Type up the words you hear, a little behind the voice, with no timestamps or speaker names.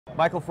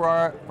Michael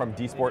Ferrara from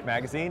Dsport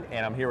magazine,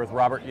 and I'm here with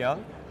Robert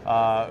Young,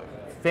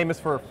 famous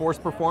for Force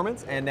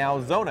Performance and now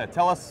Xona.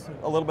 Tell us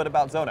a little bit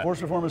about Xona. Force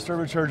Performance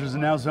turbochargers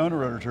and now Xona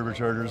Rotor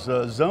turbochargers.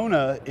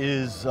 Xona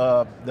is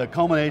the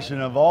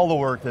culmination of all the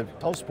work that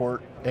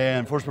Dsport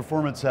and Force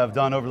Performance have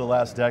done over the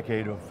last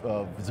decade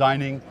of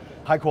designing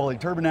high-quality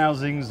turbine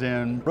housings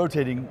and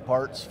rotating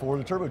parts for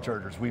the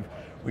turbochargers. We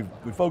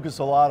focus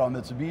a lot on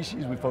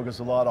Mitsubishis, we focus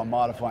a lot on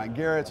modifying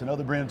Garrett's and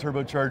other brand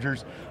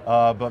turbochargers,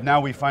 but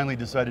now we finally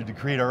decided to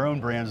create our own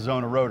brand,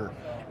 Xona Rotor.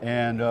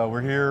 And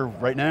we're here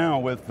right now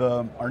with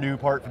our new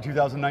part for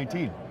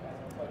 2019.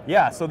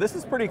 Yeah, so this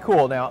is pretty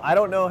cool. Now, I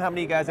don't know how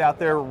many guys out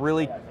there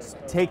really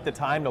take the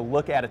time to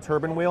look at a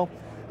turbine wheel,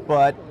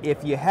 but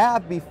if you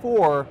have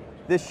before,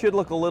 this should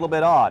look a little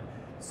bit odd.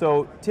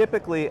 So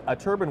typically a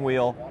turbine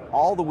wheel,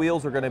 all the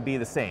wheels are going to be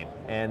the same,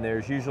 and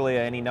there's usually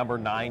any number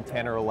 9,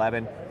 10, or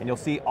 11, and you'll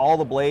see all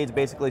the blades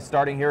basically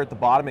starting here at the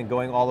bottom and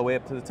going all the way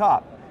up to the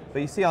top.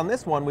 But you see on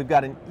this one, we've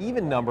got an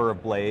even number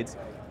of blades,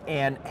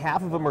 and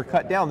half of them are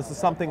cut down. This is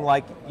something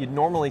like you'd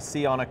normally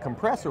see on a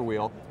compressor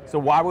wheel. So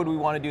why would we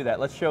want to do that?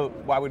 Let's show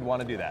why we'd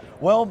want to do that.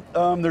 Well,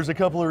 there's a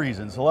couple of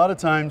reasons. A lot of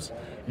times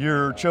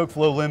you're choke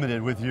flow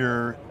limited with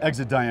your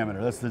exit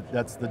diameter.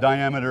 That's the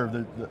diameter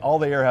of all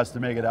the air has to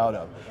make it out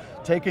of.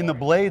 Taking the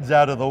blades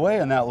out of the way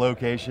in that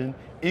location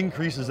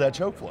increases that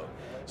choke flow.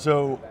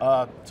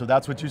 So, so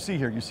that's what you see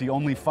here. You see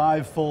only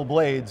 5 full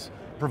blades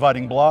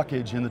providing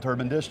blockage in the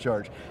turbine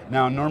discharge.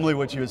 Now, normally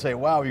what you would say,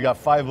 wow, you got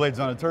 5 blades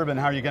on a turbine,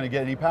 how are you going to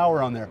get any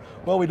power on there?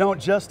 Well, we don't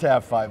just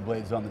have 5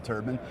 blades on the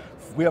turbine.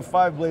 We have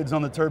 5 blades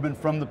on the turbine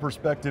from the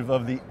perspective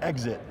of the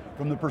exit,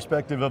 from the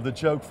perspective of the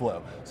choke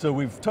flow. So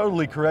we've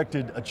totally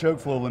corrected a choke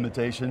flow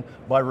limitation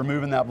by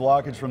removing that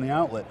blockage from the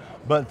outlet.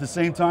 But at the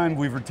same time,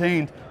 we've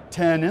retained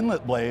 10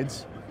 inlet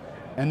blades,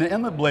 and the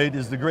inlet blade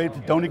is the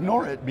great, don't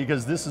ignore it,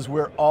 because this is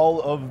where all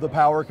of the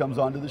power comes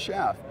onto the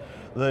shaft.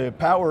 The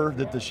power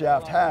that the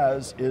shaft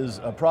has is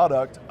a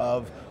product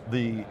of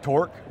the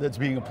torque that's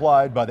being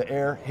applied by the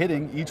air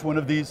hitting each one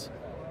of these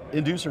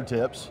inducer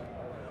tips,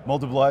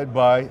 multiplied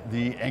by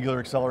the angular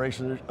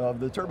acceleration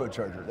of the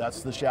turbocharger.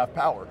 That's the shaft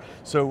power.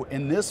 So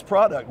in this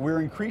product,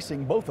 we're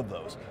increasing both of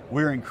those.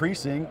 We're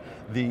increasing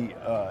the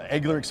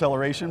angular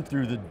acceleration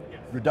through the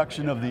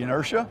reduction of the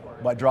inertia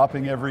by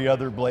dropping every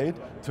other blade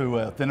to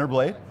a thinner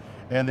blade.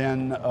 And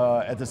then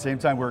at the same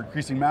time, we're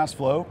increasing mass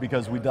flow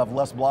because we have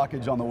less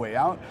blockage on the way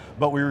out,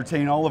 but we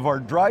retain all of our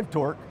drive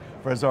torque,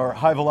 as our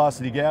high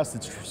velocity gas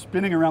that's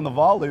spinning around the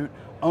volute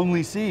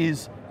only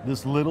sees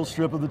this little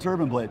strip of the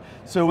turbine blade.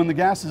 So when the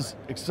gas is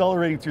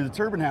accelerating through the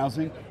turbine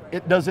housing,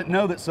 it doesn't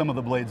know that some of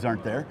the blades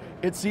aren't there.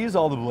 It sees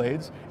all the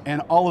blades,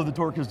 and all of the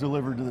torque is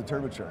delivered to the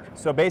turbocharger.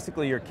 So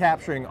basically you're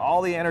capturing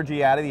all the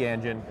energy out of the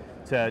engine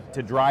to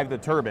drive the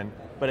turbine,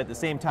 but at the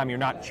same time you're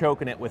not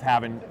choking it with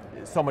having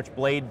so much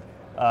blade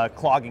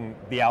clogging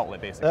the outlet,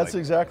 basically. That's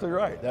exactly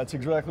right. That's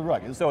exactly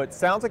right. So it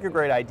sounds like a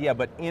great idea,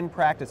 but in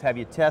practice, have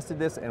you tested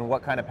this, and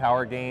what kind of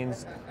power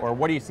gains, or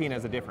what are you seeing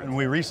as a difference? And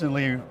we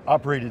recently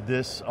operated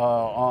this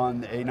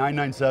on a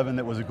 997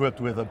 that was equipped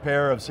with a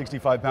pair of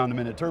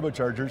 65-pound-a-minute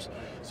turbochargers.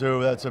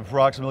 So that's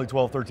approximately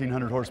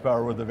 1,300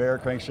 horsepower worth of air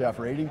crankshaft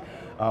rating.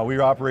 We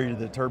operated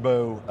the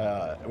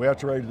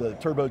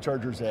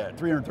turbochargers at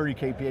 330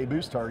 kPa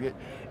boost target,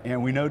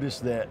 and we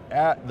noticed that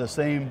at the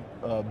same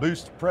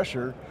boost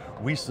pressure,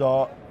 we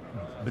saw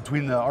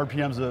between the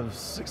RPMs of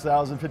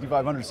 6,000,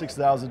 5,500,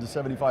 6,000 to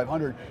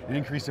 7,500, an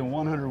increase in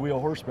 100 wheel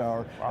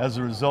horsepower. Wow. As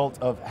a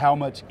result of how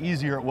much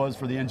easier it was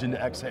for the engine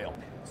to exhale.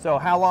 So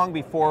how long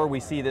before we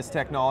see this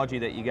technology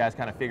that you guys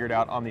kind of figured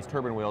out on these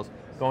turbine wheels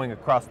going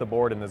across the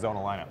board in the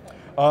Xona lineup?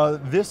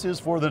 This is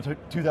for the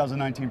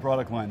 2019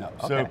 product lineup.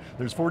 Okay. So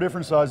there's 4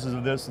 different sizes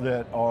of this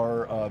that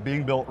are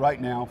being built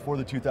right now for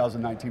the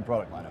 2019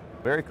 product lineup.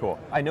 Very cool.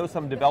 I know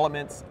some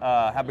developments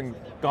have been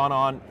gone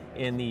on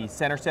in the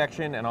center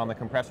section and on the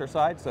compressor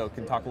side, so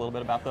can you talk a little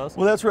bit about those?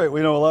 Well, that's right.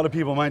 We know a lot of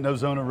people might know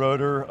Xona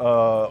Rotor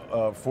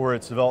for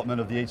its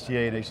development of the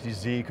HTA and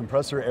HTZ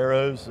compressor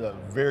arrows,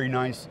 very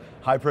nice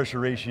high pressure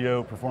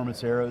ratio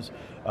performance arrows.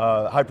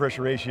 High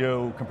pressure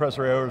ratio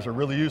compressor arrows are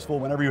really useful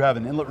whenever you have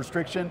an inlet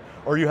restriction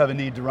or you have a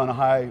need to run a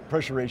high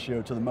pressure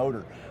ratio to the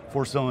motor.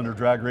 4-cylinder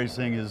drag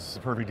racing is a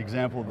perfect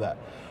example of that.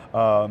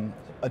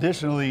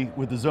 Additionally,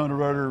 with the Xona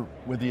Rotor,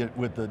 with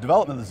the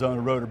development of the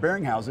Xona Rotor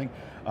bearing housing,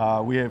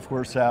 we of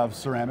course have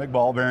ceramic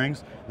ball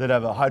bearings that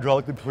have a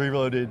hydraulically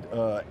preloaded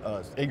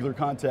angular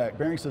contact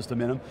bearing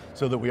system in them,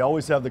 so that we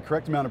always have the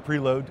correct amount of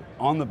preload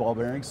on the ball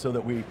bearings, so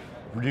that we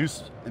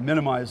reduce and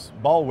minimize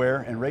ball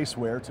wear and race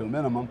wear to a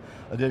minimum.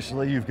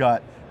 Additionally, you've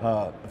got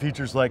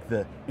features like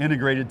the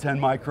integrated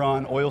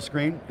 10-micron oil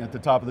screen at the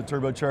top of the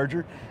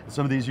turbocharger.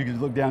 Some of these you can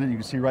look down and you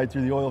can see right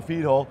through the oil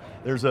feed hole.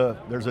 There's a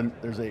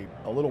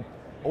little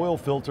oil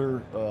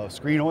filter,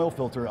 screen oil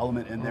filter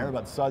element in there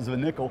about the size of a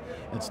nickel.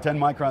 It's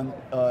 10-micron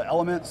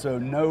element, so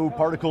no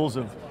particles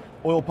of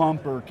oil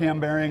pump or cam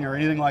bearing or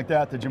anything like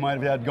that that you might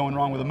have had going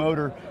wrong with a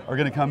motor are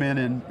going to come in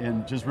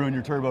and just ruin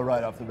your turbo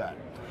right off the bat.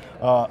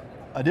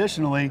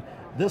 Additionally,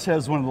 This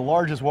has one of the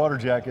largest water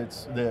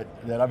jackets that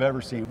I've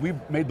ever seen. We've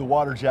made the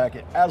water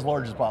jacket as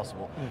large as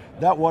possible.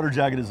 That water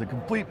jacket is a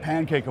complete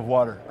pancake of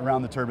water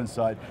around the turbine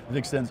side that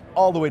extends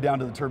all the way down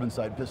to the turbine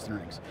side piston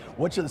rings.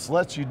 What this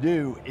lets you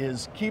do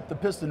is keep the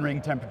piston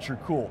ring temperature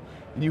cool.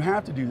 And you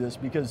have to do this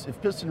because if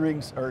piston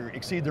rings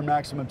exceed their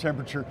maximum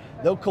temperature,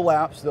 they'll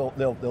collapse, they'll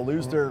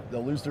lose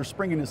their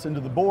springiness into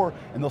the bore,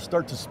 and they'll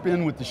start to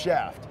spin with the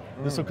shaft.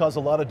 This will cause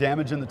a lot of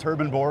damage in the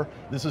turbine bore.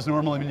 This is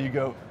normally when you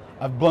go,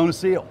 I've blown a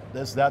seal.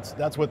 That's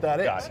what that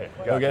is. Gotcha.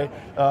 Okay,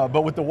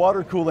 but with the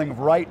water cooling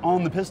right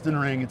on the piston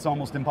ring, it's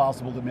almost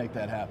impossible to make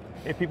that happen.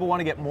 If people want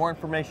to get more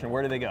information,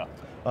 where do they go?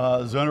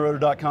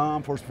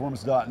 XonaRotor.com,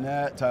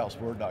 forceperformance.net,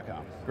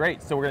 tilesport.com.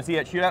 Great. So we're going to see you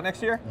at Shootout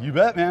next year? You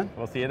bet, man.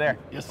 We'll see you there.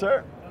 Yes,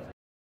 sir.